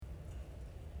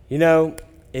You know,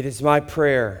 it is my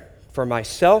prayer for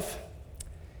myself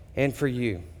and for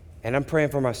you. And I'm praying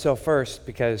for myself first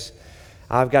because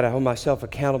I've got to hold myself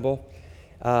accountable.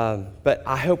 But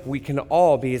I hope we can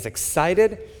all be as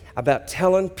excited about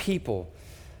telling people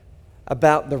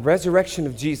about the resurrection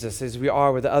of Jesus as we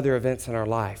are with other events in our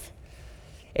life.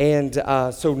 And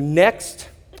so next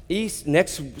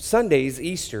Sunday is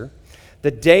Easter,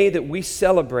 the day that we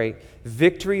celebrate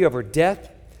victory over death,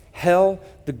 hell,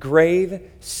 the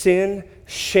grave, sin,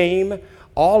 shame,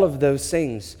 all of those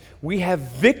things. We have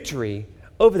victory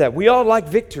over that. We all like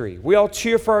victory. We all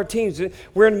cheer for our teams.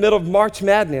 We're in the middle of March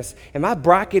Madness, and my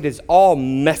bracket is all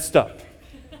messed up.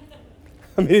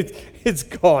 I mean, it's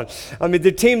gone. I mean,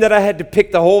 the team that I had to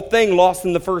pick the whole thing lost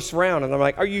in the first round, and I'm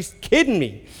like, are you kidding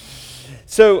me?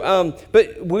 So,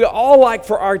 but we all like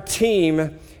for our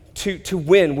team to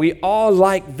win. We all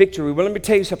like victory. Well, let me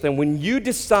tell you something. When you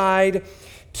decide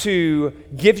to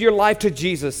give your life to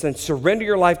Jesus and surrender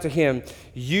your life to Him,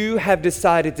 you have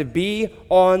decided to be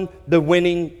on the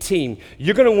winning team.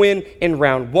 You're going to win in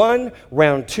round 1,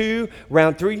 round 2,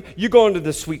 round 3. You go into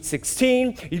the Sweet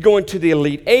 16. You go into the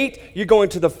Elite 8. You go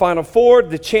into the Final Four,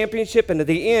 the championship, and at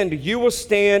the end, you will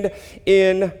stand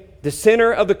in the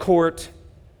center of the court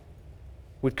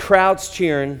with crowds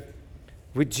cheering,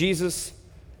 with Jesus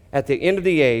at the end of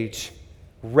the age,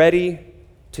 ready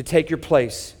to take your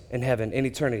place in heaven in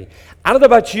eternity. I don't know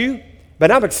about you, but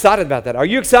I'm excited about that. Are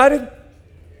you excited?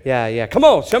 Yeah. Come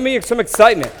on, show me some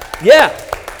excitement. Yeah.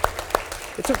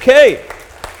 It's okay.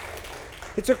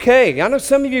 It's okay. I know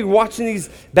some of you watching these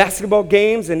basketball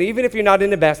games, and even if you're not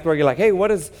into basketball, you're like, hey,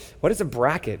 what is a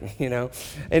bracket,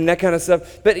 and that kind of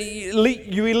stuff. But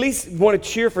you at least want to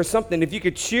cheer for something. If you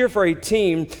could cheer for a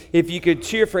team, if you could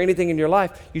cheer for anything in your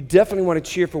life, you definitely want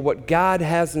to cheer for what God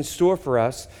has in store for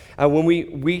us when we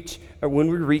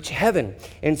reach heaven.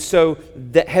 And so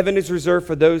that heaven is reserved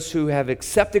for those who have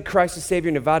accepted Christ as Savior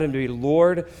and invited Him to be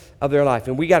Lord of their life.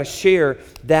 And we got to share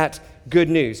that good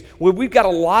news. Well, we've got a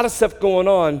lot of stuff going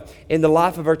on in the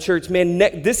life of our church. Man,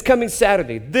 this coming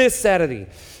Saturday,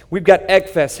 we've got Egg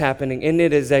Fest happening, and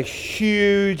it is a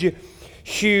huge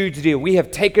deal. We have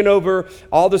taken over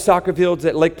all the soccer fields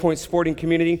at Lake Point Sporting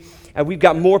Community. And we've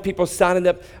got more people signing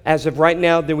up as of right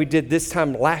now than we did this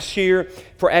time last year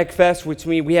for Egg Fest, which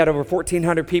means we had over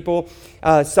 1,400 people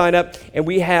sign up.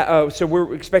 And so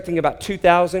we're expecting about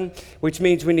 2,000, which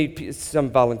means we need some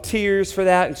volunteers for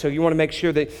that. And so you want to make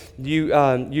sure that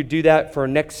you do that for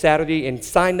next Saturday and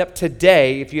sign up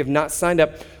today. If you have not signed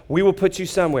up, we will put you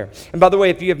somewhere. And by the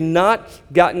way, if you have not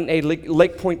gotten a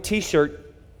Lake Point t-shirt,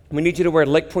 we need you to wear a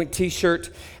Lake Point t-shirt,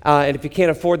 and if you can't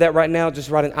afford that right now, just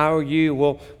write an IOU.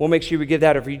 We'll make sure we give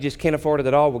that. If you just can't afford it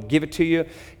at all, we'll give it to you.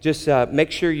 Just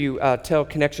make sure you tell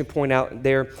Connection Point out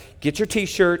there, get your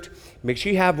t-shirt, make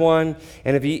sure you have one,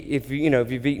 and if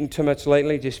you've eaten too much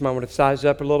lately, just might want to size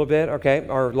up a little bit, okay,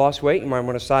 or lost weight, you might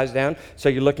want to size down so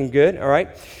you're looking good, all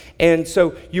right? And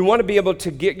so you want to be able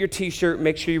to get your t-shirt,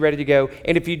 make sure you're ready to go.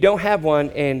 And if you don't have one,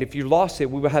 and if you lost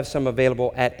it, we will have some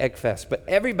available at Egg Fest. But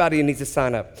everybody needs to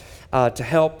sign up to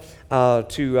help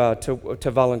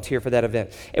to volunteer for that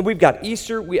event. And we've got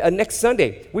Easter, next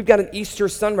Sunday, we've got an Easter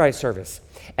sunrise service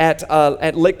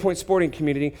at Lake Point Sporting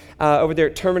Community over there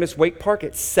at Terminus Wake Park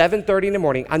at 7:30 in the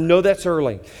morning. I know that's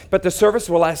early, but the service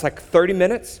will last like 30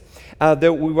 minutes. We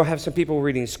will have some people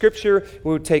reading scripture,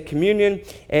 we will take communion,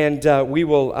 and we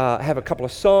will have a couple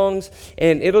of songs,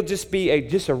 and it'll just be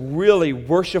a really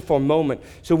worshipful moment.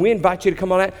 So we invite you to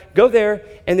come on out, go there,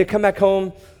 and then come back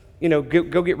home,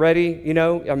 go get ready,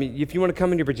 I mean, if you want to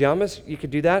come in your pajamas, you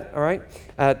could do that, all right,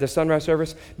 at the sunrise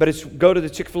service. But go to the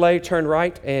Chick-fil-A, turn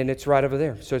right, and it's right over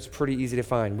there. So it's pretty easy to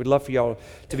find. We'd love for y'all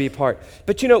to be a part.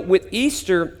 But with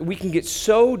Easter, we can get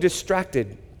so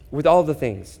distracted with all the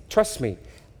things. Trust me,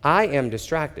 I am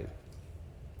distracted.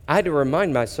 I had to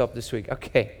remind myself this week,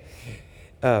 okay,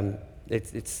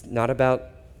 it's not about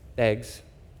eggs.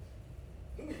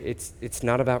 It's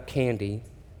not about candy.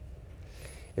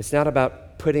 It's not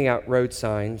about putting out road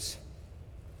signs.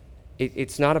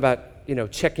 It's not about,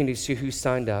 checking to see who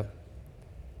signed up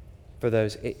for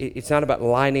those. It's not about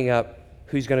lining up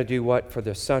who's going to do what for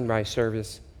the sunrise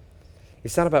service.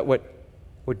 It's not about what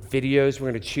videos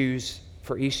we're going to choose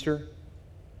for Easter.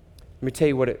 Let me tell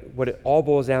you what it all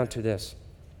boils down to this.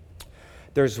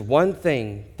 There's one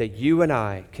thing that you and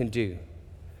I can do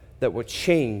that will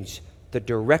change the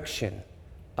direction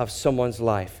of someone's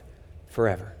life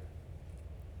forever.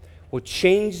 Will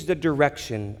change the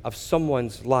direction of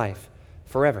someone's life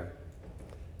forever.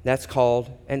 That's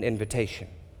called an invitation.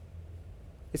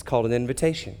 It's called an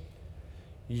invitation.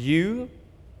 You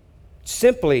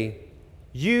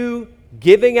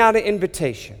giving out an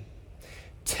invitation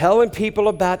telling people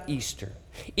about Easter.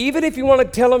 Even if you want to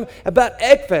tell them about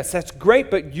Eggfest, that's great,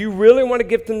 but you really want to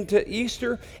get them to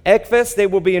Easter, Eggfest, they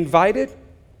will be invited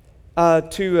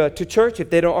to church if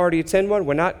they don't already attend one.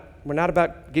 We're not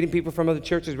about getting people from other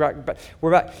churches, but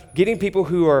we're about getting people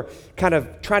who are kind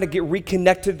of trying to get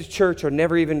reconnected to church or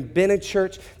never even been in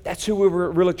church. That's who we're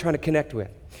really trying to connect with.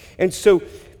 And so,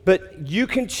 but you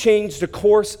can change the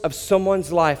course of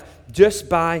someone's life just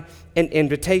by an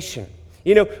invitation.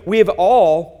 You know, we've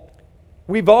all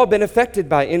been affected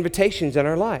by invitations in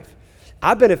our life.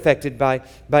 I've been affected by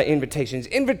invitations.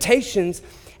 Invitations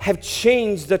have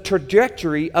changed the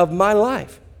trajectory of my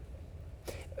life.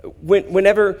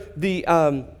 Whenever the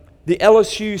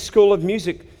LSU School of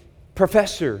Music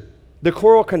professor, the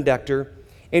choral conductor,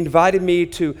 invited me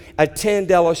to attend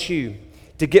LSU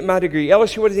to get my degree,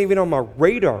 LSU wasn't even on my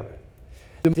radar.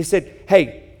 They said,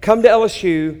 hey, come to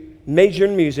LSU, major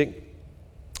in music.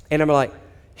 And I'm like,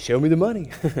 show me the money.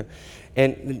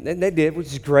 And they did, which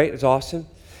is great. It's awesome.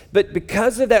 But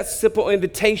because of that simple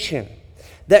invitation,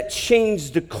 that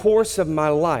changed the course of my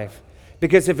life.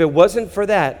 Because if it wasn't for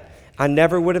that, I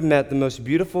never would have met the most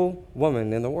beautiful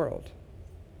woman in the world.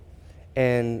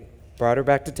 And brought her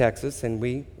back to Texas, and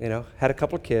we, had a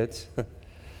couple of kids.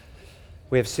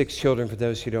 We have 6 children, for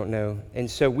those who don't know.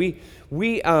 And so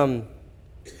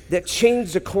that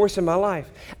changed the course of my life.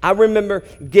 I remember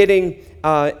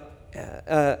I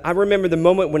remember the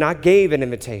moment when I gave an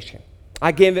invitation.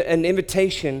 I gave an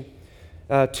invitation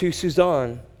to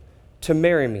Suzanne to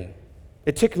marry me.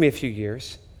 It took me a few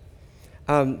years,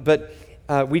 but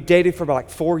we dated for about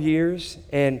 4 years,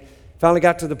 and finally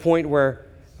got to the point where,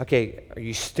 okay, are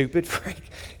you stupid, Frank?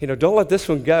 Don't let this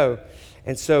one go.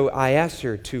 And so I asked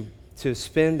her to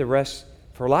spend the rest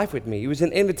of her life with me. It was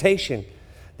an invitation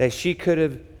that she could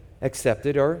have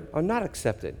accepted or not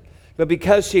accepted. But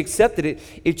because she accepted it,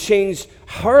 it changed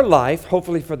her life,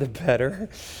 hopefully for the better.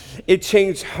 It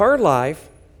changed her life,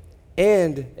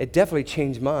 and it definitely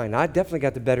changed mine. I definitely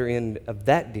got the better end of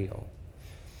that deal.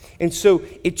 And so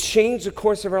it changed the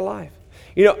course of our life.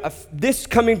 This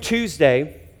coming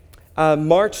Tuesday,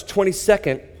 March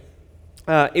 22nd,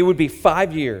 it would be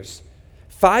 5 years.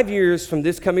 5 years from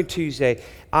this coming Tuesday,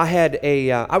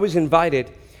 I was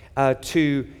invited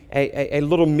to a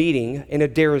little meeting in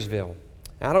Adairsville.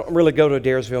 I don't really go to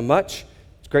Adairsville much.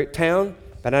 It's a great town,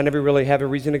 but I never really have a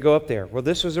reason to go up there. Well,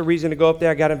 this was a reason to go up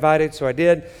there. I got invited, so I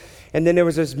did. And then there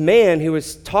was this man who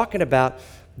was talking about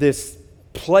this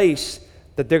place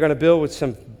that they're going to build with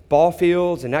some ball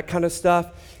fields and that kind of stuff.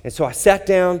 And so I sat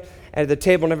down at the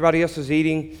table, and everybody else was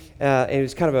eating, and it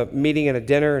was kind of a meeting and a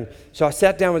dinner. And so I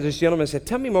sat down with this gentleman and said,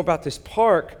 tell me more about this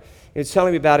park. And he was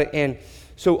telling me about it. And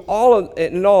so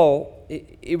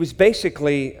it was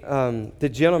basically the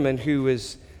gentleman who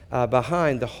was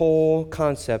behind the whole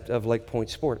concept of Lake Point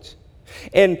Sports.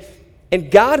 And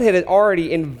God had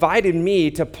already invited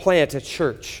me to plant a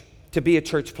church, to be a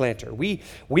church planter. We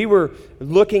were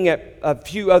looking at a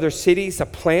few other cities to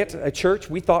plant a church.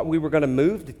 We thought we were going to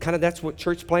move. Kind of that's what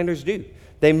church planters do.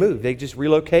 They move. They just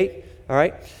relocate, all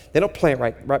right? They don't plant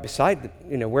right beside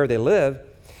where they live,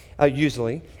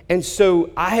 usually. And so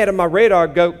I had on my radar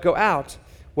go out.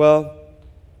 Well,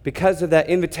 because of that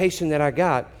invitation that I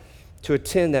got to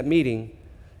attend that meeting,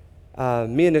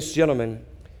 me and this gentleman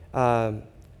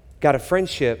got a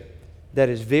friendship that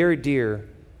is very dear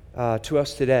to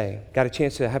us today. Got a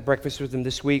chance to have breakfast with him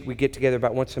this week. We get together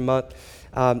about once a month.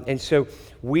 And so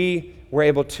we were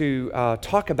able to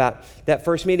talk about that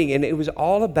first meeting, and it was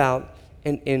all about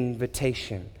an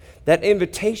invitation. That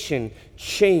invitation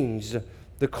changed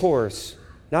the course,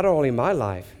 not only my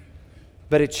life,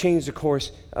 but it changed the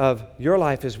course of your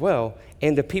life as well,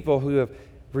 and the people who have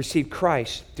received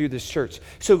Christ through this church.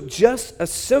 So just a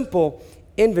simple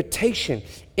invitation.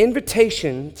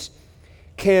 Invitations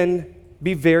can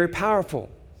be very powerful.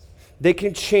 They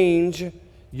can change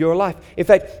your life. In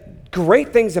fact,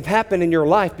 great things have happened in your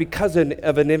life because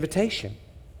of an invitation.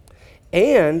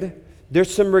 And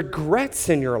there's some regrets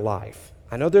in your life.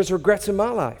 I know there's regrets in my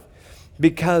life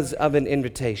because of an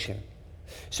invitation.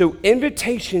 So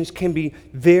invitations can be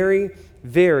very,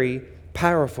 very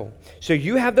powerful. So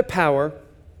you have the power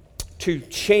to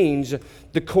change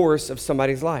the course of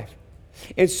somebody's life.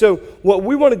 And so what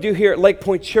we want to do here at Lake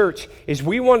Point Church is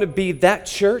we want to be that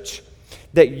church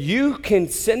that you can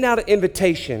send out an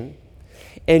invitation,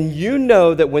 and you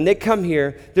know that when they come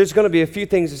here, there's going to be a few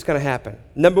things that's going to happen.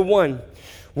 Number one,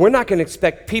 we're not going to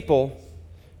expect people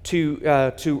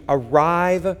to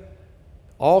arrive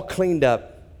all cleaned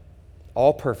up,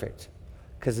 all perfect,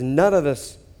 because none of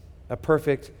us are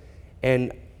perfect,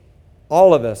 and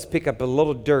all of us pick up a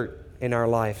little dirt in our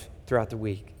life throughout the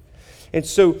week. And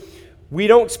so We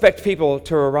don't expect people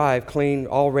to arrive clean,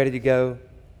 all ready to go.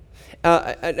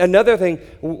 Another thing,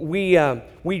 we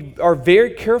are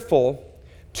very careful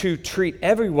to treat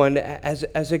everyone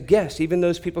as a guest, even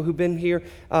those people who've been here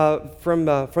from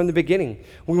the beginning.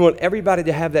 We want everybody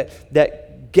to have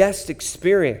that guest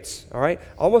experience, all right?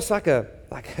 Almost like a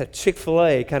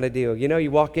Chick-fil-A kind of deal. You know,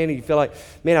 you walk in and you feel like,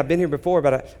 man, I've been here before,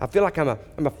 but I feel like I'm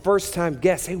a first-time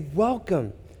guest. Hey,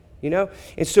 welcome, you know?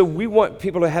 And so we want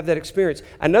people to have that experience.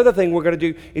 Another thing we're going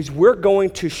to do is we're going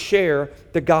to share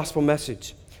the gospel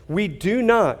message. We do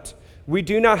not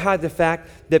hide the fact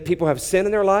that people have sin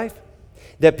in their life,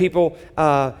 that people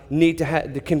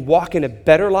can walk in a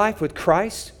better life with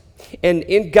Christ. And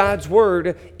in God's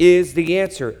word is the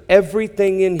answer.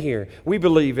 Everything in here, we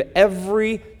believe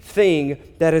everything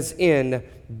that is in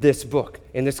this book,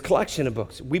 in this collection of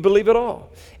books. We believe it all.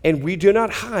 And we do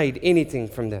not hide anything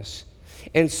from this.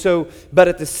 And so, but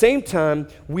at the same time,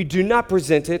 we do not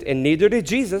present it, and neither did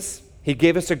Jesus. He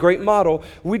gave us a great model.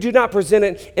 We do not present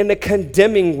it in a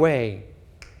condemning way.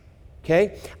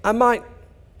 Okay?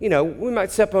 We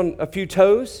might step on a few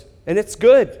toes, and it's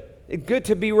good. It's good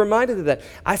to be reminded of that.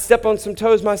 I step on some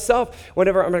toes myself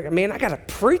whenever I'm like, man, I got to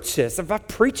preach this. If I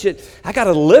preach it, I got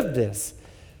to live this.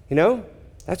 You know,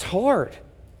 that's hard.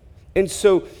 And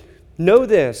so know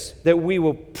this, that we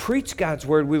will preach God's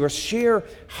word. We will share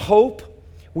hope.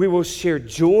 We will share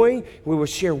joy. We will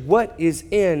share what is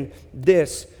in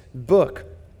this book.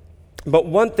 But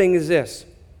one thing is this: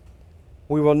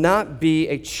 we will not be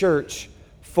a church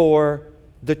for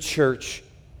the church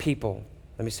people.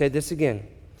 Let me say this again.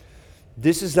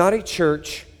 This is not a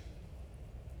church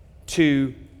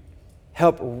to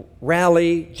help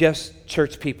rally just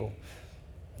church people.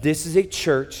 This is a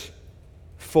church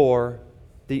for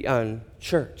the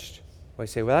unchurched. Well, you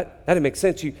say, well, that doesn't make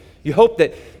sense. You hope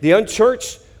that the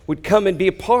unchurched would come and be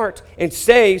a part and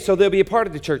stay so they'll be a part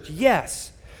of the church.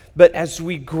 Yes, but as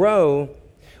we grow,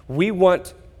 we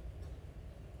want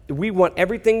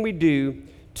everything we do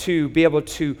to be able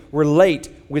to relate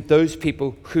with those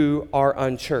people who are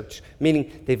unchurched,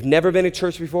 meaning they've never been to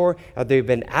church before, or they've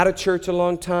been out of church a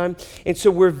long time. And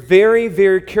so we're very,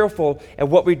 very careful at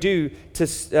what we do to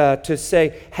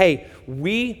say, hey,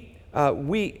 we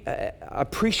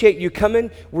appreciate you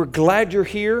coming. We're glad you're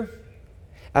here.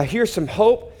 Here's some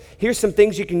hope. Here's some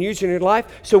things you can use in your life.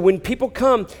 So when people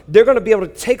come, they're going to be able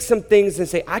to take some things and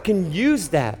say, I can use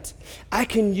that. I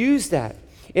can use that.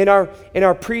 In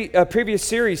our previous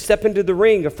series, Step Into the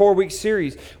Ring, a 4-week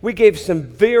series, we gave some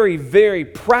very, very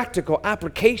practical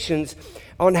applications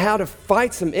on how to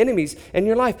fight some enemies in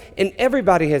your life. And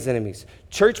everybody has enemies.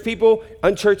 Church people,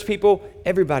 unchurched people,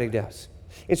 everybody does.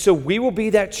 And so we will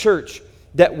be that church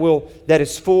that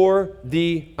is for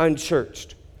the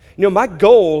unchurched. You know, my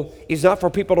goal is not for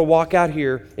people to walk out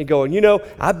here and go, you know,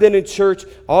 I've been in church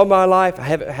all my life. I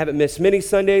haven't missed many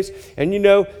Sundays. And you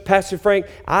know, Pastor Frank,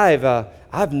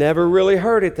 I've never really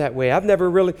heard it that way. I've never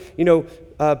really,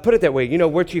 put it that way. You know,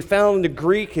 what you found in the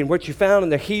Greek and what you found in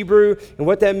the Hebrew and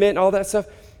what that meant, all that stuff.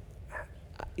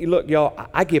 Look, y'all,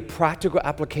 I give practical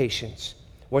applications,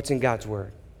 what's in God's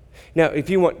Word. Now, if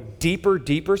you want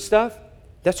deeper stuff,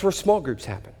 that's where small groups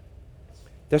happen.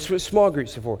 That's what small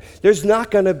groups are for. There's not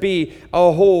going to be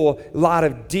a whole lot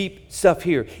of deep stuff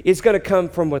here. It's going to come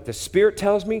from what the Spirit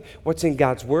tells me, what's in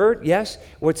God's Word, yes,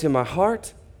 what's in my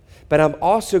heart. But I'm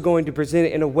also going to present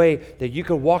it in a way that you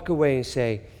can walk away and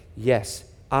say, yes,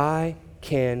 I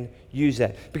can use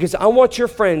that. Because I want your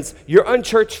friends, your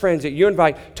unchurched friends that you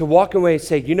invite, to walk away and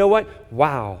say, you know what?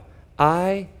 Wow,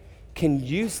 I can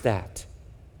use that.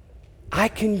 I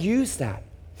can use that.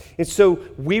 And so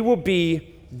we will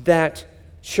be that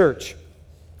church.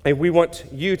 And we want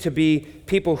you to be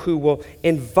people who will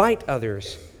invite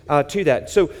others to that.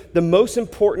 So the most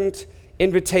important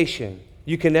invitation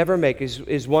you can never make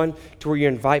is one to where you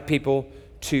invite people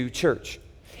to church.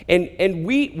 And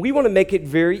we want to make it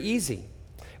very easy.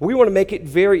 We want to make it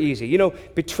very easy. You know,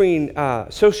 between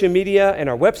social media and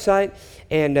our website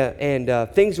and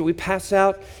things that we pass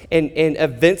out and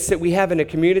events that we have in the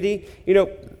community, you know,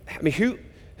 I mean,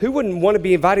 who wouldn't want to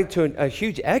be invited to a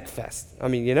huge egg fest? I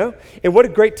mean, you know, and what a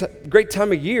great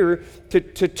time of year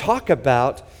to talk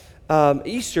about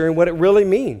Easter and what it really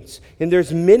means. And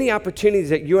there's many opportunities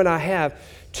that you and I have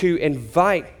to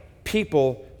invite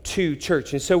people to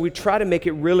church. And so we try to make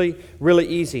it really, really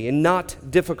easy and not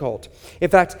difficult. In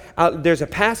fact, there's a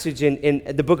passage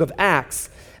in the book of Acts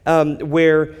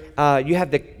where you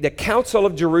have the Council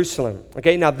of Jerusalem.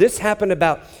 Okay, now this happened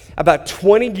about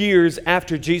 20 years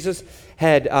after Jesus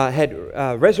had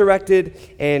resurrected,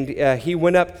 and he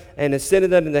went up and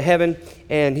ascended into heaven,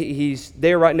 and he's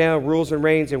there right now, rules and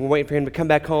reigns, and we're waiting for him to come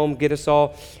back home, get us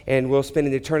all, and we'll spend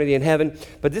an eternity in heaven.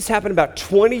 But this happened about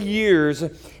 20 years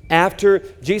after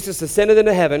Jesus ascended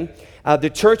into heaven. The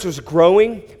church was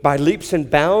growing by leaps and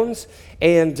bounds,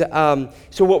 and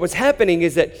so what was happening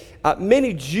is that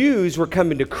many Jews were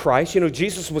coming to Christ. You know,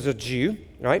 Jesus was a Jew,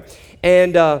 right?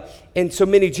 And so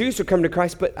many Jews were coming to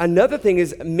Christ. But another thing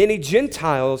is many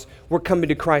Gentiles were coming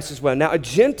to Christ as well. Now, a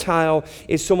Gentile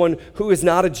is someone who is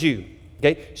not a Jew.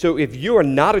 Okay, so if you are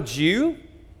not a Jew,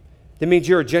 that means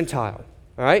you're a Gentile.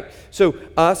 All right? So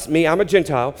I'm a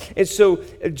Gentile. And so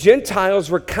Gentiles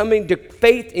were coming to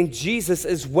faith in Jesus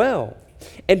as well.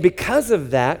 And because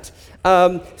of that,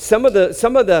 some of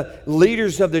the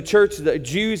leaders of the church, the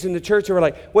Jews in the church, were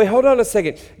like, wait, hold on a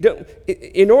second.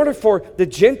 In order for the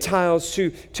Gentiles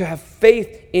to have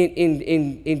faith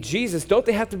in Jesus, don't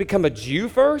they have to become a Jew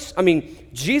first? I mean,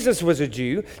 Jesus was a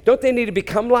Jew. Don't they need to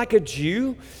become like a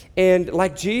Jew and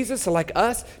like Jesus or like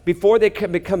us before they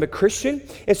can become a Christian?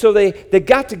 And so they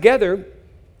got together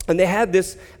and they had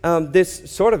this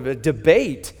sort of a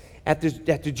debate at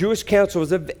the Jewish Council.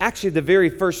 It was actually the very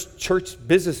first church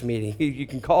business meeting, you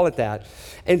can call it that.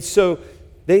 And so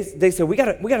they said, we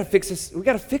gotta fix this. We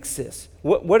gotta fix this.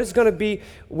 What is going to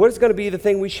be the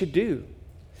thing we should do?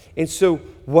 And so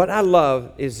what I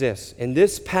love is this. In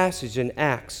this passage in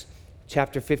Acts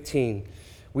chapter 15,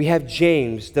 we have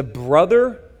James, the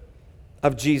brother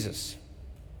of Jesus,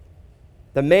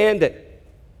 the man that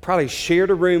probably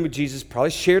shared a room with Jesus, probably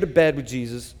shared a bed with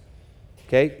Jesus,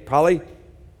 okay, probably,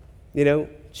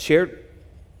 shared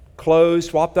clothes,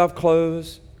 swapped off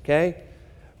clothes, okay?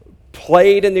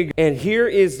 And here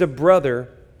is the brother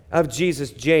of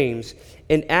Jesus, James,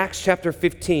 in Acts chapter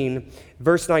 15,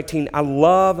 verse 19. I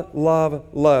love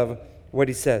what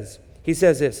he says. He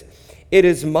says this: "It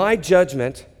is my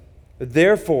judgment,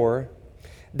 therefore,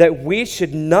 that we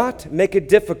should not make it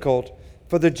difficult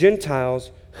for the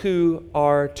Gentiles who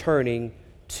are turning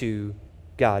to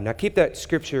God." Now keep that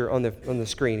scripture on the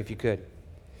screen if you could.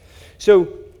 So,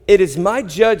 it is my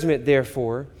judgment,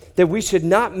 therefore, that we should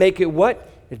not make it what?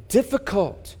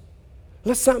 Difficult.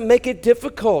 Let's not make it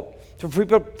difficult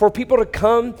for people to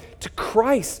come to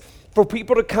Christ, for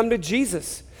people to come to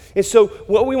Jesus. And so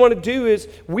what we want to do is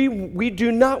we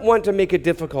do not want to make it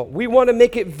difficult. We want to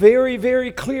make it very,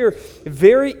 very clear,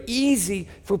 very easy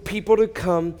for people to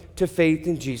come to faith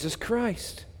in Jesus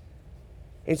Christ.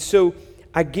 And so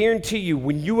I guarantee you,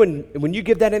 when you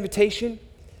give that invitation,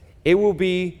 it will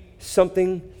be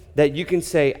something that you can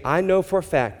say, I know for a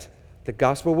fact the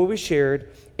gospel will be shared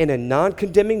in a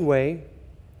non-condemning way,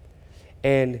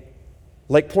 and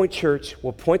Lake Point Church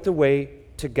will point the way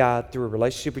to God through a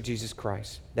relationship with Jesus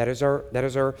Christ. That is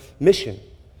our mission.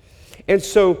 And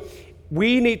so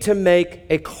we need to make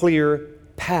a clear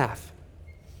path.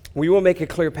 We will make a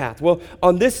clear path. Well,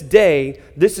 on this day,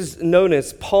 this is known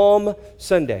as Palm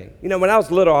Sunday. When I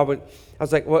was little, I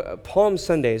was like, well, Palm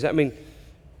Sunday, does that mean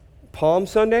Palm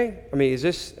Sunday? Is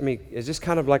this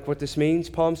kind of like what this means,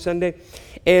 Palm Sunday?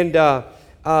 And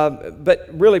but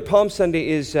really, Palm Sunday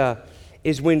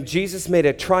is when Jesus made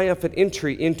a triumphant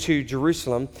entry into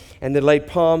Jerusalem, and they laid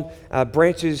palm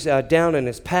branches down in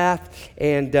his path,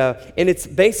 and it's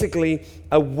basically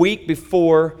a week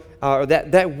before, or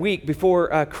that week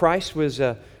before Christ was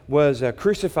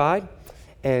crucified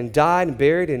and died and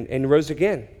buried and rose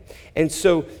again. And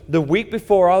so the week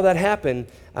before all that happened,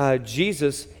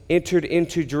 Jesus entered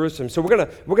into Jerusalem. So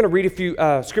we're gonna read a few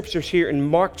scriptures here in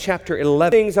Mark chapter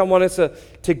 11. Things I want us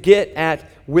to get at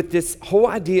with this whole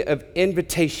idea of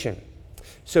invitation.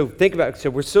 So think about it. So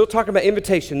we're still talking about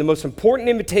invitation, the most important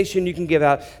invitation you can give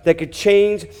out that could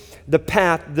change the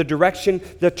path, the direction,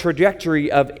 the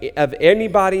trajectory of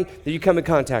anybody that you come in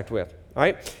contact with. All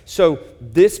right. So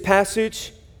this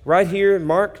passage right here,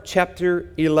 Mark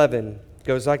chapter 11,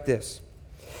 goes like this: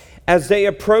 As they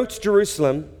approached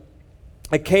Jerusalem,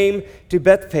 I came to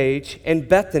Bethphage and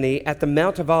Bethany at the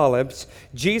Mount of Olives.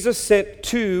 Jesus sent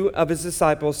two of his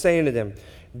disciples, saying to them,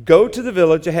 "Go to the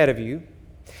village ahead of you,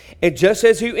 and just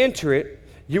as you enter it,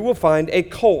 you will find a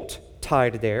colt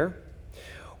tied there,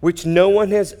 which no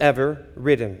one has ever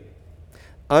ridden.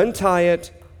 Untie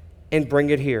it and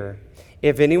bring it here.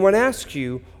 If anyone asks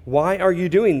you, 'Why are you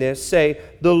doing this?' say,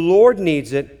 'The Lord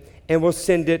needs it, and will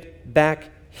send it back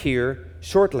here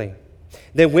shortly.'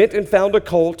 They went and found a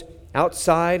colt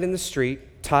outside in the street,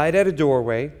 tied at a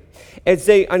doorway. As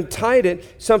they untied it,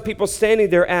 some people standing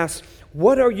there asked,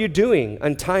 'What are you doing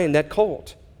untying that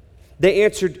colt?' They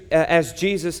answered as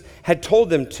Jesus had told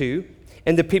them to,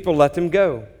 and the people let them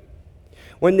go.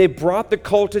 When they brought the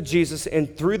colt to Jesus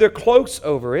and threw their cloaks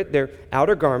over it, their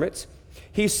outer garments,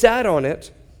 he sat on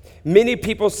it. Many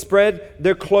people spread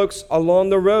their cloaks along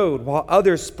the road, while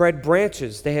others spread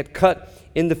branches they had cut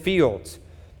in the fields.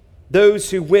 Those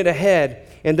who went ahead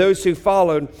and those who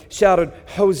followed shouted,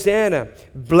 "Hosanna!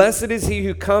 Blessed is he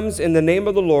who comes in the name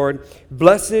of the Lord.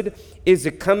 Blessed is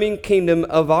the coming kingdom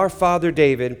of our father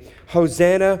David.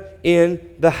 Hosanna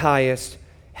in the highest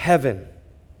heaven."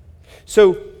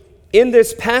 So in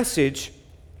this passage,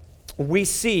 we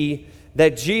see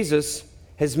that Jesus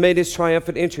has made his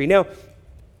triumphant entry. Now,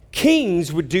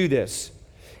 kings would do this,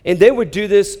 and they would do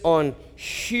this on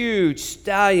huge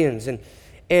stallions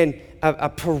and a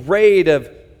parade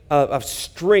of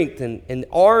strength and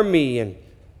army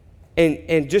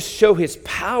and just show his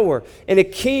power. And a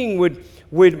king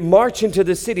would march into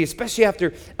the city, especially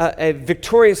after a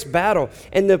victorious battle,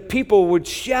 and the people would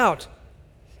shout,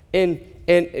 and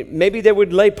maybe they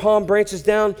would lay palm branches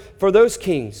down for those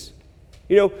kings.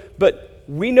 But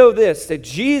we know this, that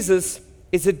Jesus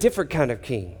is a different kind of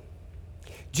king.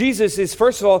 Jesus is,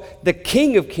 first of all, the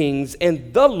King of Kings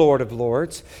and the Lord of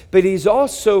Lords, but he's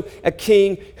also a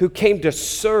king who came to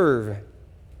serve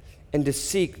and to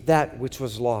seek that which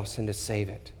was lost and to save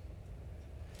it.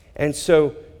 And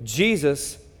so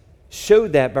Jesus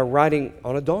showed that by riding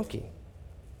on a donkey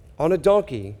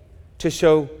to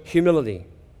show humility.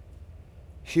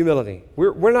 Humility.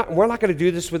 We're not going to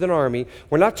do this with an army.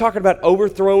 We're not talking about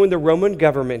overthrowing the Roman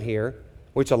government here,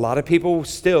 which a lot of people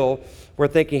still were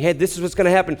thinking, hey, this is what's going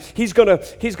to happen. He's going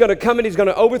to come and he's going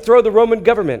to overthrow the Roman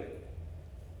government.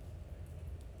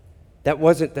 That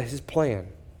wasn't his plan.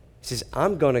 He says,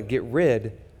 I'm going to get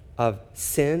rid of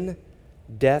sin,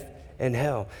 death, and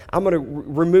hell. I'm going to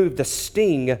remove the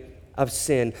sting of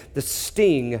sin, the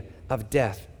sting of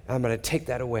death. I'm going to take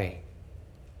that away.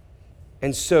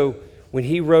 And so when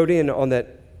he rode in on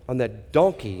that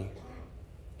donkey,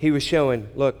 he was showing,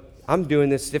 look, I'm doing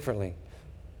this differently.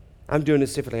 I'm doing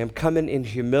this differently. I'm coming in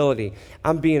humility.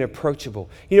 I'm being approachable.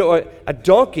 A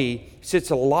donkey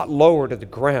sits a lot lower to the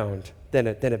ground than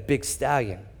a big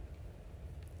stallion.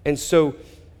 And so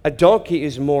a donkey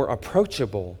is more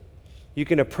approachable. You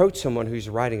can approach someone who's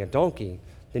riding a donkey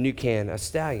than you can a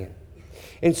stallion.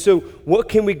 And so what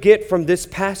can we get from this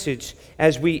passage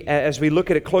as we look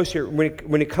at it closer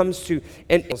when it comes to,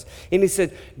 and he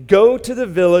said, go to the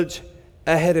village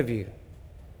ahead of you.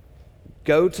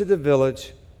 Go to the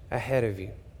village ahead of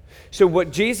you. So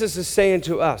what Jesus is saying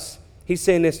to us, he's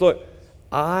saying this, look,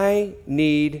 I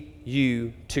need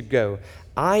you to go.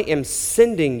 I am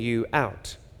sending you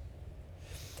out.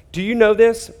 Do you know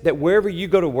this? That wherever you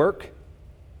go to work,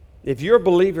 if you're a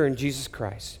believer in Jesus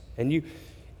Christ and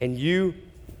you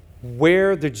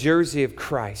wear the jersey of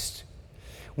Christ,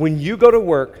 when you go to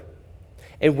work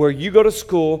and where you go to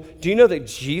school, do you know that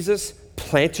Jesus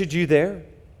planted you there?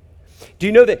 Do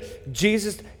you know that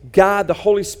Jesus, God, the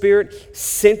Holy Spirit,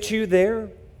 sent you there?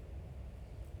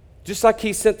 Just like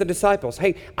he sent the disciples.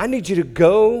 Hey, I need you to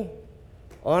go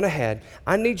on ahead.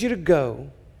 I need you to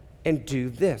go and do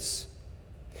this.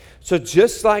 So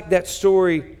just like that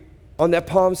story on that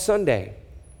Palm Sunday,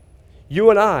 you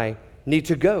and I need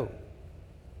to go.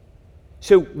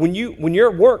 So when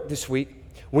you're at work this week,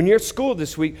 when you're at school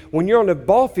this week, when you're on the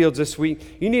ball fields this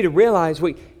week, you need to realize,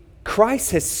 wait,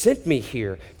 Christ has sent me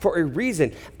here for a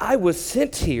reason. I was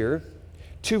sent here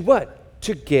to what?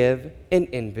 To give an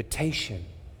invitation.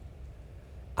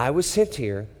 I was sent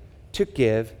here to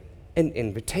give an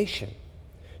invitation.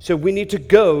 So we need to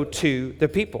go to the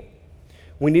people.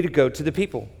 We need to go to the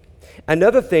people.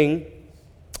 Another thing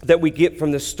that we get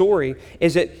from the story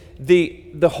is that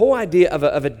the whole idea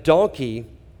of a donkey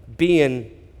being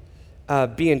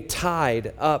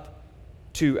tied up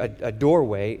to a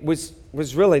doorway was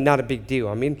really not a big deal.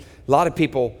 I mean, a lot of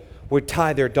people would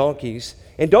tie their donkeys,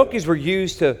 and donkeys were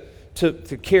used to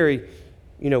carry,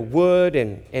 wood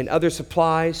and other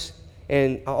supplies,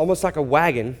 and almost like a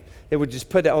wagon. They would just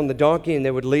put it on the donkey, and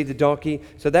they would lead the donkey,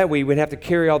 so that way you wouldn't have to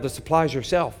carry all the supplies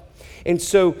yourself. And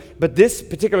so, but this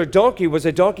particular donkey was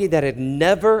a donkey that had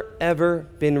never, ever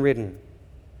been ridden.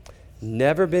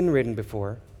 Never been ridden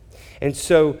before. And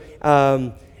so,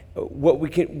 what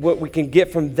we can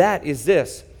get from that is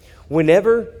this.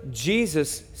 Whenever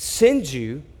Jesus sends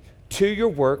you to your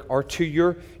work or to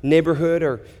your neighborhood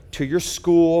or to your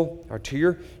school or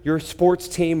to your sports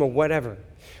team or whatever,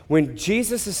 when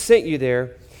Jesus has sent you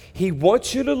there, he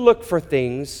wants you to look for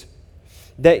things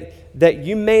that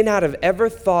you may not have ever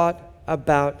thought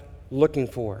about looking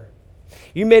for.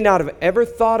 You may not have ever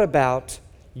thought about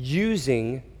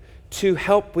using to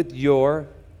help with your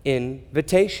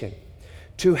invitation.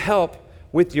 to help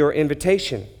with your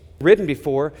invitation. Written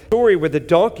before, a story where the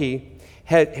donkey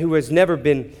who had never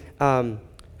been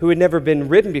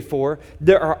ridden before.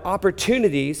 There are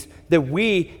opportunities that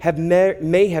we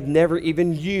may have never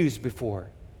even used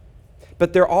before,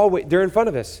 but they're in front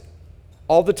of us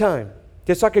all the time.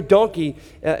 Just like a donkey,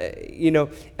 in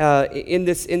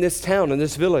this town, in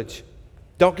this village,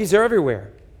 donkeys are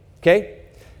everywhere. Okay,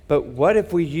 but what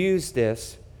if we use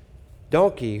this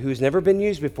donkey, who's never been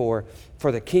used before,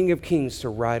 for the King of Kings to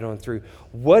ride on through?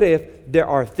 What if there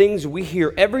are things we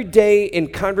hear every day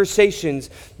in conversations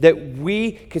that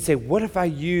we can say, what if I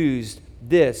used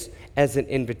this as an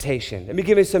invitation? Let me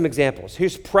give you some examples.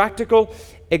 Here's practical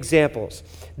examples.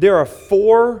 There are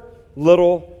 4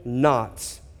 little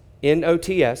knots in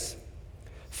OTS,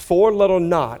 4 little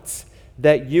knots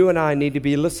that you and I need to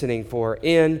be listening for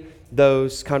in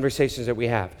those conversations that we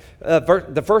have.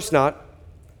 The first knot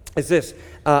is this: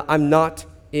 I'm not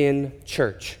in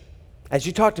church. As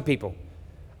you talk to people,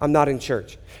 I'm not in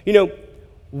church. You know,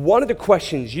 one of the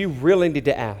questions you really need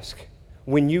to ask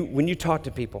when you talk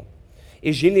to people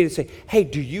is you need to say, hey,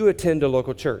 do you attend a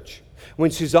local church?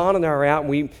 When Suzanne and I are out and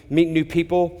we meet new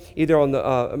people, either on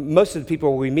the most of the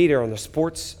people we meet are on the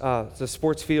sports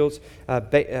fields,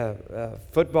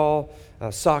 football,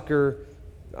 soccer,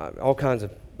 all kinds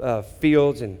of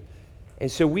fields, and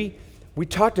so we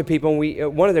talk to people,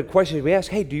 and one of the questions we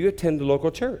ask, hey, do you attend the local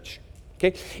church?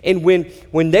 Okay, and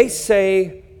when they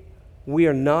say we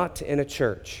are not in a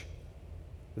church,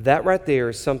 that right there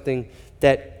is something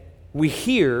that we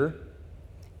hear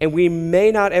and we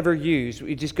may not ever use.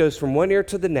 It just goes from one ear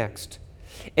to the next.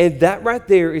 And that right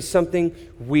there is something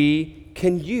we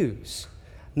can use.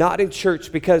 Not in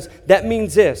church, because that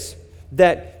means this,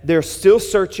 that they're still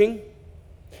searching.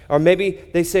 Or maybe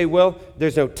they say, well,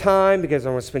 there's no time because I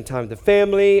want to spend time with the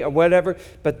family or whatever.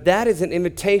 But that is an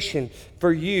invitation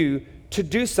for you to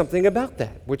do something about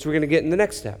that, which we're going to get in the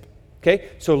next step. Okay?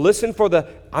 So listen for the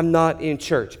I'm not in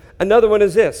church. Another one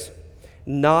is this: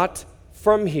 not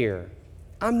from here.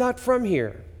 I'm not from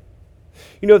here.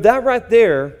 You know, that right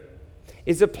there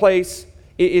is a place,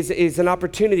 is an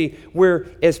opportunity where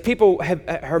as people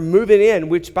are moving in,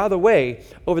 which, by the way,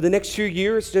 over the next few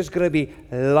years, there's going to be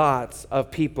lots of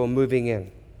people moving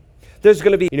in. There's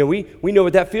going to be, we know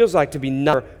what that feels like to be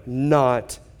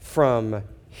not from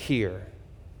here.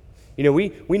 You know,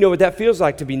 we know what that feels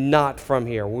like to be not from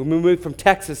here. When we moved from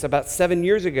Texas about 7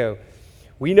 years ago,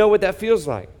 we know what that feels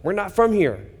like. We're not from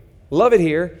here. Love it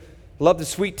here. Love the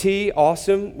sweet tea.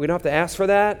 Awesome. We don't have to ask for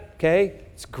that. Okay?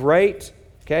 It's great.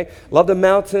 Okay? Love the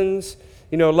mountains.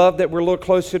 Love that we're a little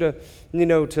closer to,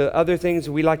 to other things.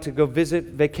 We like to go visit,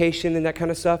 vacation, and that kind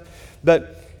of stuff.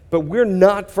 But we're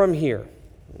not from here.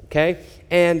 Okay?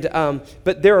 And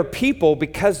but there are people,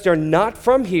 because they're not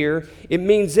from here, it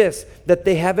means this, that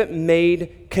they haven't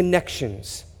made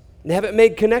connections. They haven't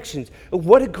made connections.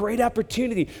 What a great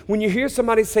opportunity. When you hear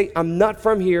somebody say, I'm not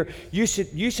from here, you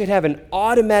should have an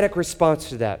automatic response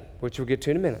to that, which we'll get to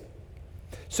in a minute.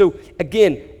 So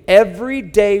again,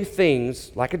 everyday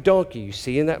things, like a donkey you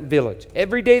see in that village,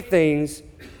 everyday things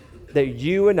that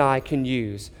you and I can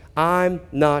use. I'm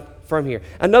not from here.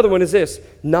 Another one is this: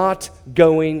 not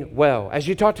going well. As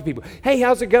you talk to people, hey,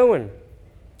 how's it going?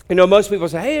 Most people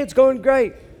say, hey, it's going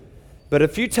great. But a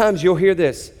few times you'll hear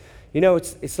this: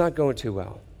 it's not going too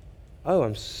well. Oh,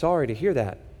 I'm sorry to hear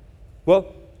that.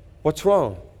 Well, what's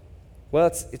wrong? Well,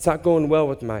 it's not going well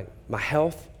with my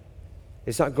health.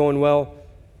 It's not going well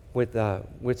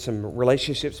with some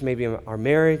relationships, maybe our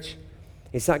marriage.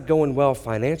 It's not going well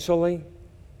financially.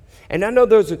 And I know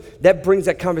that brings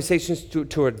that conversation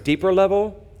to a deeper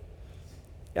level.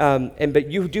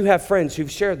 But you do have friends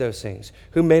who've shared those things,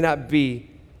 who may not be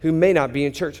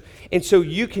in church. And so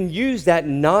you can use that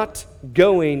not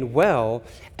going well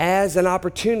as an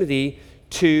opportunity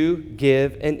to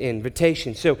give an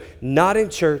invitation. So not in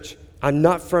church, I'm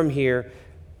not from here,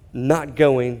 not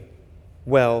going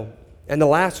well. And the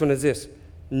last one is this: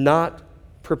 not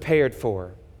prepared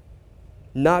for.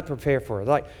 Not prepared for.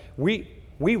 Like we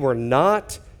were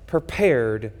not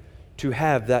prepared to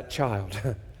have that child.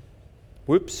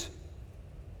 Whoops.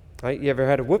 Right? You ever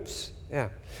had a whoops? Yeah.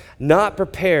 Not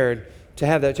prepared to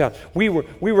have that child. We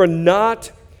were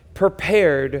not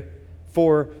prepared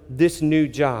for this new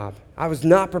job. I was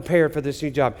not prepared for this new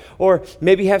job. Or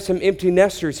maybe have some empty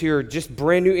nesters here, just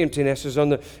brand new empty nesters on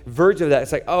the verge of that.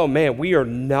 It's like, oh man, we are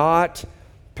not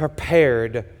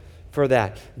prepared for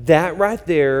that. That right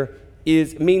there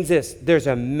means this: there's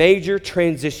a major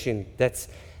transition that's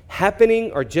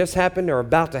happening or just happened or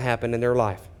about to happen in their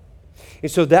life. And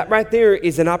so that right there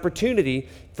is an opportunity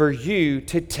for you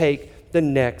to take the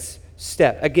next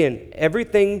step. Again,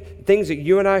 things that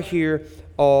you and I hear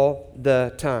all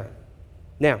the time.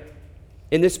 Now,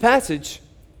 in this passage,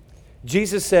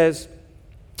 Jesus says,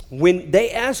 when they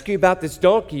ask you about this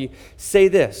donkey, say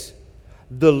this: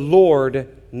 the Lord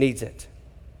needs it.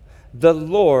 The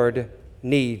Lord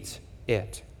needs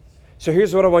it. So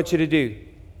here's what I want you to do.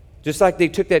 Just like they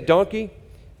took that donkey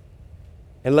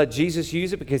and let Jesus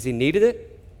use it because he needed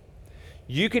it,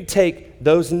 you could take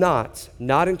those knots,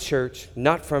 not in church,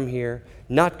 not from here,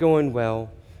 not going well,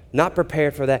 not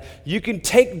prepared for that. You can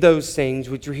take those things,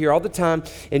 which you hear all the time,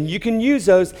 and you can use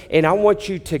those, and I want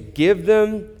you to give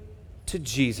them to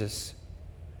Jesus.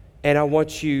 And I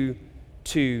want you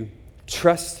to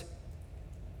trust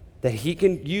that he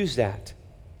can use that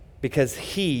because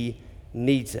he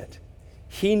needs it.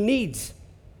 He needs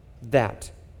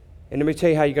that. And let me tell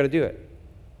you how you're going to do it.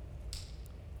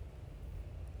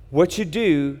 What you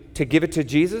do to give it to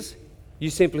Jesus, you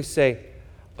simply say,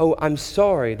 oh, I'm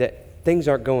sorry that things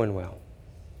aren't going well.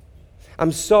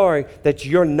 I'm sorry that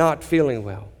you're not feeling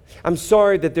well. I'm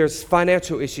sorry that there's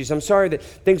financial issues. I'm sorry that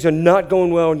things are not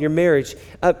going well in your marriage.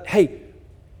 Hey,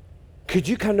 could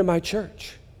you come to my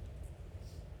church?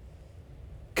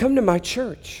 Come to my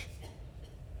church.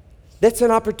 That's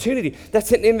an opportunity.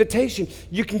 That's an invitation.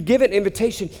 You can give an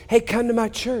invitation. Hey, come to my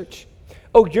church.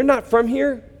 Oh, you're not from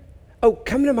here? Oh,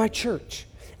 come to my church.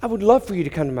 I would love for you to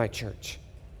come to my church.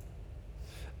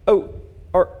 Oh,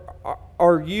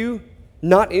 are you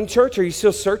not in church? Are you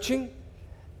still searching?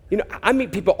 You know, I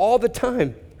meet people all the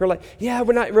time who are like, yeah,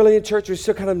 we're not really in church. We're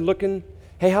still kind of looking.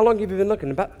 Hey, how long have you been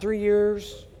looking? About 3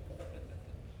 years.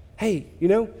 Hey,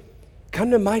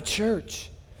 come to my church.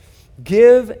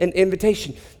 Give an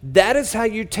invitation. That is how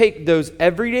you take those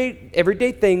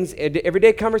everyday things,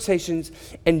 everyday conversations,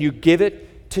 and you give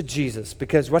it to Jesus.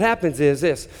 Because what happens is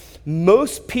this: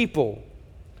 most people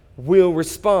will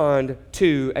respond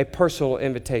to a personal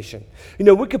invitation.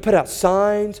 We could put out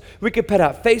signs, we could put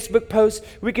out Facebook posts,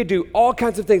 we could do all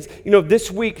kinds of things. This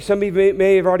week, some of you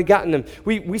may have already gotten them.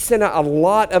 We sent out a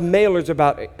lot of mailers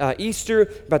about Easter,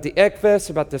 about the Egg Fest,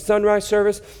 about the sunrise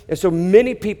service. And so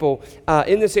many people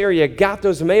in this area got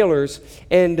those mailers,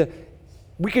 and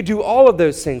we could do all of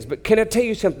those things. But can I tell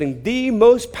you something? The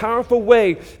most powerful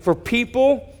way for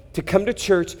people to come to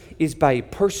church is by a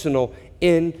personal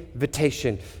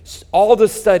invitation. All the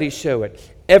studies show it.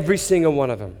 Every single one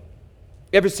of them.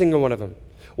 Every single one of them.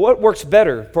 What works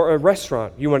better for a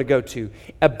restaurant you want to go to?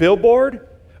 A billboard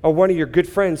or one of your good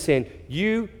friends saying,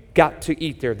 you got to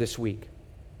eat there this week?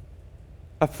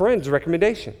 A friend's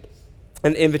recommendation.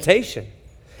 An invitation.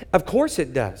 Of course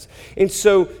it does. And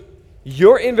so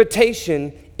your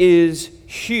invitation is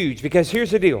huge because here's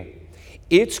the deal.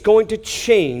 It's going to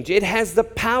change. It has the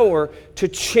power to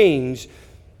change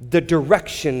the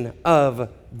direction of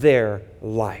their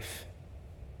life.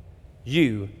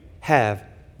 You have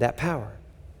that power.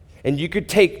 And you could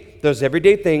take those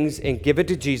everyday things and give it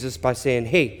to Jesus by saying,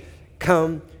 hey,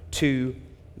 come to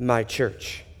my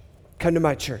church. Come to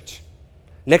my church.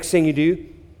 Next thing you do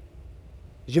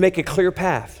is you make a clear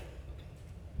path.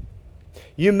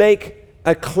 You make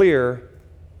a clear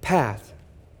path.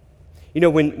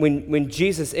 When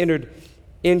Jesus entered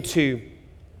into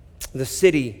the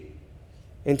city,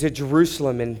 into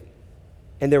Jerusalem,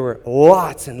 and there were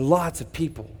lots and lots of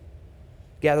people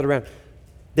gathered around.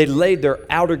 They laid their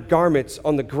outer garments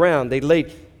on the ground. They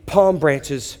laid palm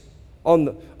branches on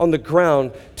the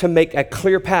ground to make a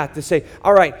clear path, to say,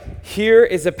 all right, here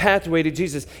is a pathway to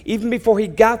Jesus, even before he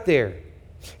got there.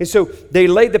 And so they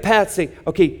laid the path, saying,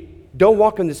 okay, don't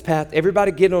walk on this path.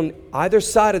 Everybody get on either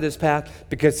side of this path,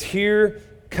 because here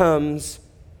comes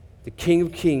the King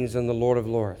of Kings and the Lord of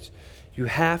Lords. You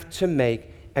have to make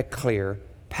a clear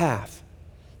path.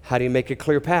 How do you make a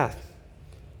clear path?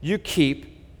 You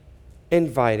keep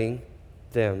inviting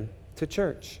them to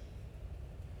church.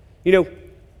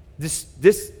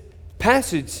 This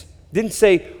passage didn't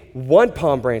say one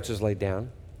palm branch was laid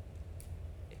down.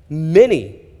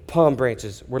 Many palm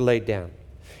branches were laid down.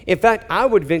 In fact, I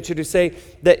would venture to say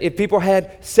that if people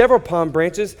had several palm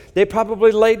branches, they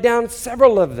probably laid down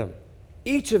several of them,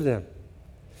 each of them.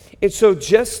 And so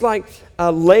just like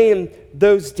laying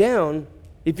those down,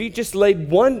 if you just laid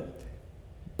one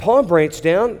palm branch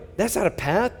down, that's not a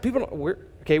path. People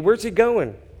don't, where's he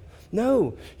going?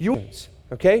 No,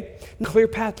 okay? Clear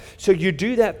path. So you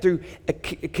do that through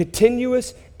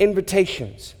continuous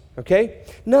invitations, okay?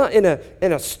 Not in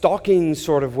a stalking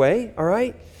sort of way, all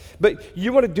right? But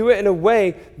you want to do it in a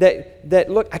way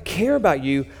that look, I care about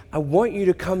you. I want you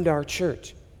to come to our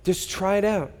church. Just try it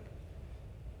out.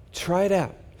 Try it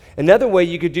out. Another way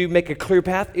you could make a clear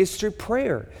path is through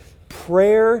prayer.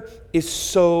 Prayer is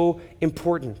so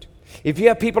important. If you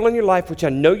have people in your life, which I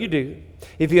know you do,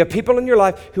 If you have people in your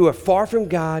life who are far from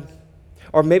God,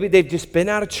 or maybe they've just been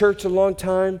out of church a long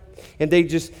time, and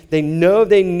they know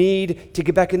they need to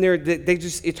get back in there.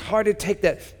 It's hard to take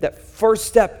that first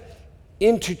step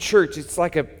into church. It's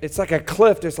like a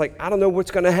cliff. It's like, I don't know what's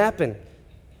going to happen.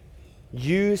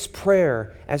 Use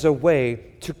prayer as a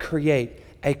way to create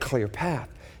a clear path.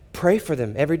 Pray for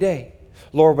them every day.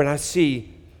 Lord, when I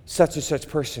see such and such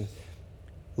person,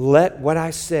 let what I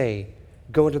say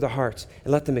go into their hearts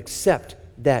and let them accept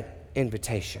that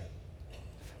invitation.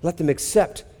 Let them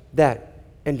accept that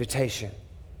invitation.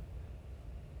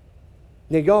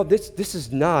 Now, y'all, this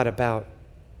is not about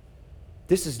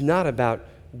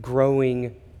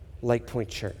growing Lake Point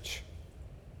Church.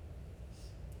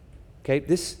 Okay,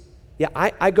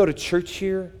 I go to church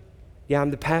here. Yeah, I'm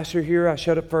the pastor here. I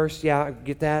showed up first. Yeah, I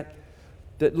get that.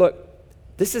 But look,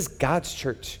 this is God's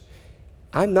church.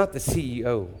 I'm not the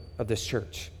CEO of this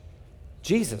church.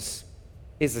 Jesus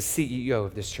is the CEO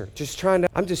of this church.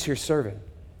 I'm just here serving.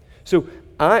 So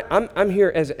I'm here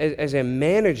as a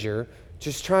manager,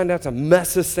 just trying not to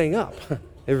mess this thing up. It's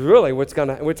really what's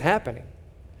happening.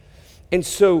 And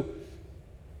so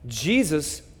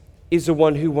Jesus is the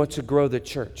one who wants to grow the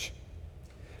church.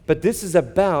 But this is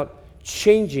about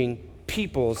changing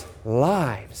people's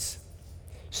lives.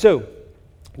 So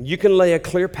you can lay a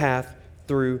clear path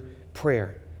through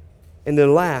prayer. And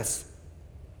then last,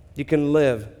 you can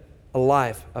live a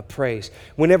life of praise.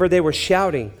 Whenever they were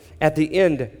shouting at the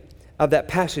end of that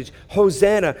passage,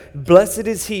 Hosanna, blessed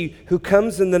is he who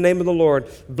comes in the name of the Lord.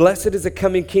 Blessed is the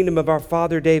coming kingdom of our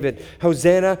father David.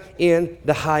 Hosanna in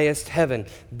the highest heaven.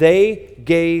 They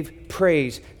gave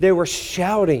praise. They were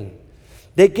shouting.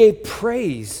 They gave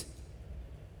praise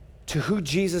to who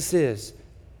Jesus is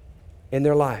in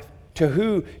their life. To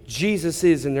who Jesus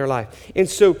is in their life. And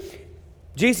so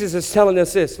Jesus is telling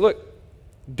us this. Look,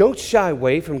 don't shy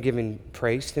away from giving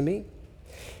praise to me.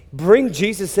 Bring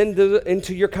Jesus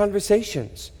into your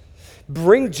conversations.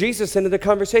 Bring Jesus into the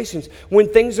conversations.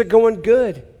 When things are going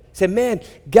good, say, man,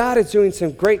 God is doing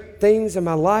some great things in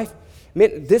my life.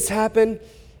 Man, this happened.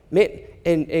 Man,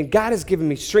 and God has given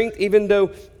me strength, even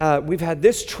though we've had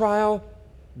this trial.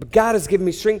 But God has given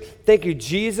me strength. Thank you,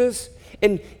 Jesus.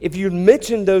 And if you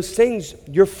mention those things,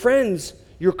 your friends,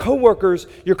 your coworkers,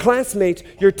 your classmates,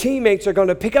 your teammates are going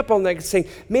to pick up on that and say,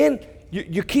 man,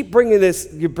 you keep bringing this,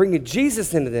 you're bringing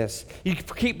Jesus into this. You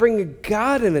keep bringing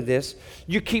God into this.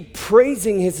 You keep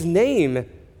praising his name.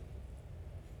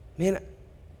 Man,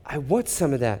 I want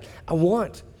some of that. I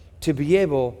want to be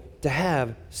able to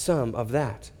have some of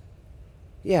that.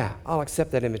 Yeah, I'll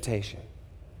accept that invitation.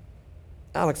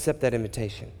 I'll accept that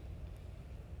invitation.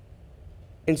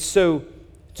 And so,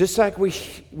 just like we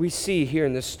see here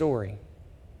in this story,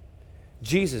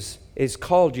 Jesus has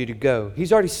called you to go.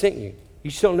 He's already sent you. You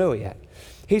just don't know it yet.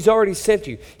 He's already sent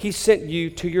you. He sent you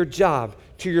to your job,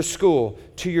 to your school,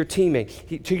 to your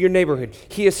teammate, to your neighborhood.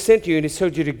 He has sent you and has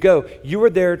told you to go. You are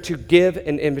there to give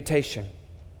an invitation.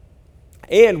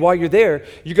 And while you're there,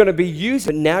 you're going to be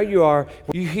using. Now you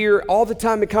hear all the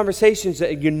time in conversations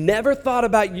that you never thought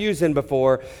about using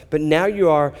before, but now you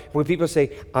are, when people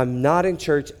say, I'm not in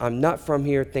church, I'm not from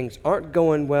here, things aren't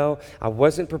going well, I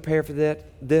wasn't prepared for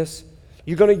this.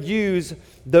 You're going to use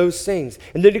those things.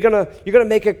 And then you're going to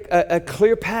make a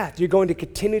clear path. You're going to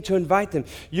continue to invite them.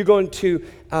 You're going to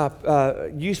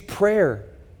use prayer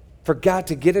for God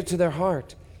to get into their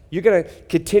heart. You're going to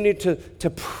continue to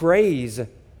praise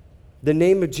the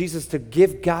name of Jesus, to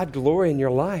give God glory in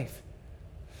your life.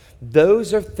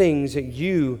 Those are things that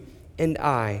you and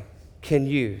I can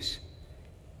use.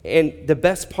 And the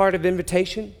best part of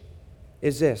invitation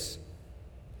is this.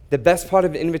 The best part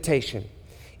of invitation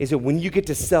is that when you get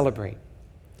to celebrate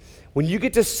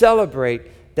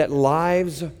that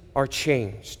lives are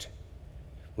changed.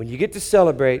 When you get to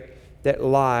celebrate that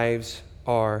lives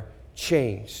are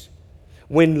changed.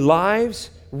 When lives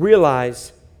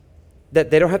realize that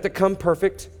they don't have to come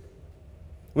perfect.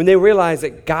 When they realize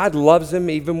that God loves them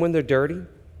even when they're dirty.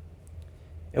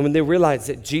 And when they realize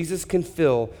that Jesus can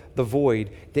fill the void,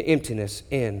 the emptiness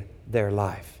in their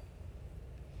life.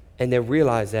 And they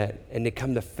realize that, and they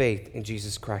come to faith in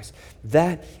Jesus Christ.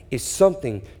 That is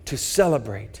something to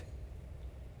celebrate.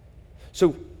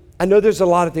 So I know there's a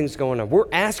lot of things going on. We're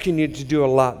asking you to do a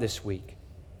lot this week.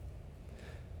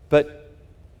 But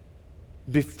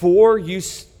before you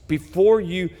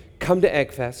come to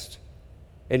Eggfest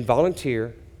and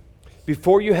volunteer,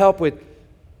 before you help with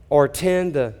or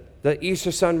attend the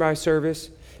Easter sunrise service,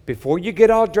 before you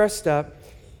get all dressed up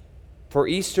for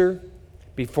Easter,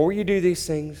 before you do these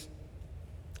things,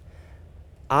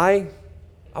 I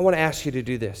want to ask you to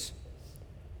do this.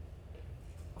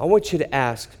 I want you to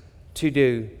ask to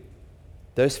do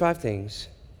Those 5 things,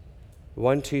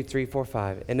 1, 2, 3, 4,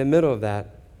 5. In the middle of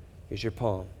that is your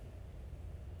palm.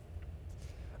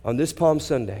 On this Palm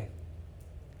Sunday,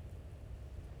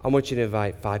 I want you to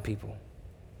invite 5 people.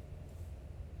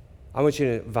 I want you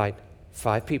to invite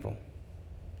 5 people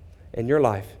in your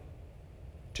life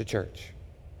to church.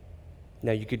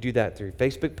 Now, you could do that through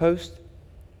Facebook posts,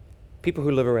 people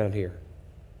who live around here.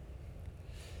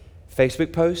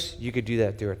 Facebook posts, you could do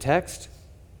that through a text.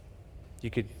 You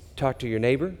could talk to your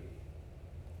neighbor.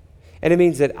 And it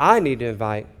means that I need to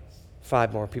invite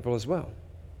 5 more people as well.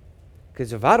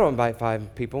 Because if I don't invite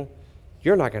 5 people,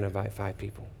 you're not going to invite 5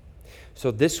 people. So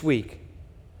this week,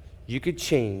 you could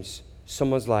change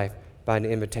someone's life by an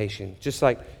invitation, just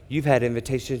like you've had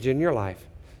invitations in your life.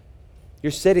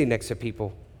 You're sitting next to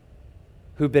people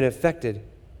who've been affected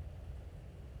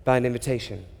by an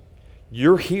invitation.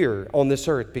 You're here on this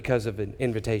earth because of an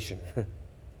invitation.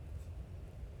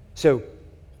 So,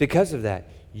 because of that,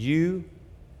 you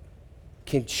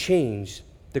can change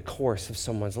the course of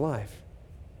someone's life.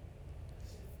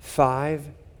 5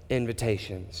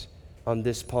 invitations on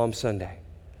this Palm Sunday.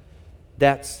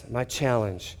 That's my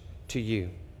challenge to you.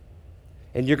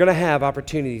 And you're going to have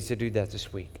opportunities to do that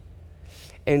this week.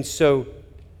 And so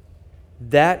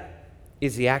that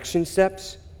is the action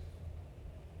steps.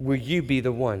 Will you be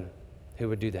the one who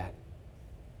would do that?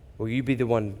 Will you be the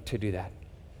one to do that?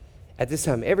 At this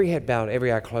time, every head bowed,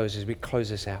 every eye closed as we close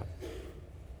this out.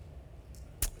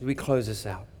 As we close this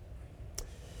out.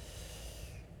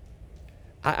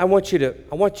 I want you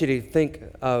to think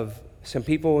of some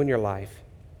people in your life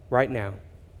right now.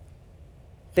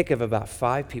 Think of about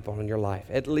 5 people in your life,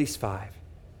 at least 5,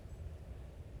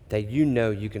 that you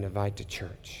know you can invite to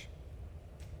church.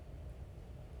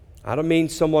 I don't mean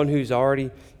someone who's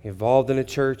already involved in a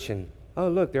church and, oh,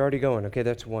 look, they're already going. Okay,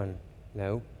 that's 1.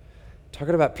 No.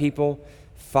 Talking about people,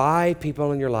 5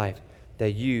 people in your life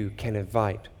that you can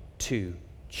invite to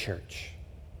church.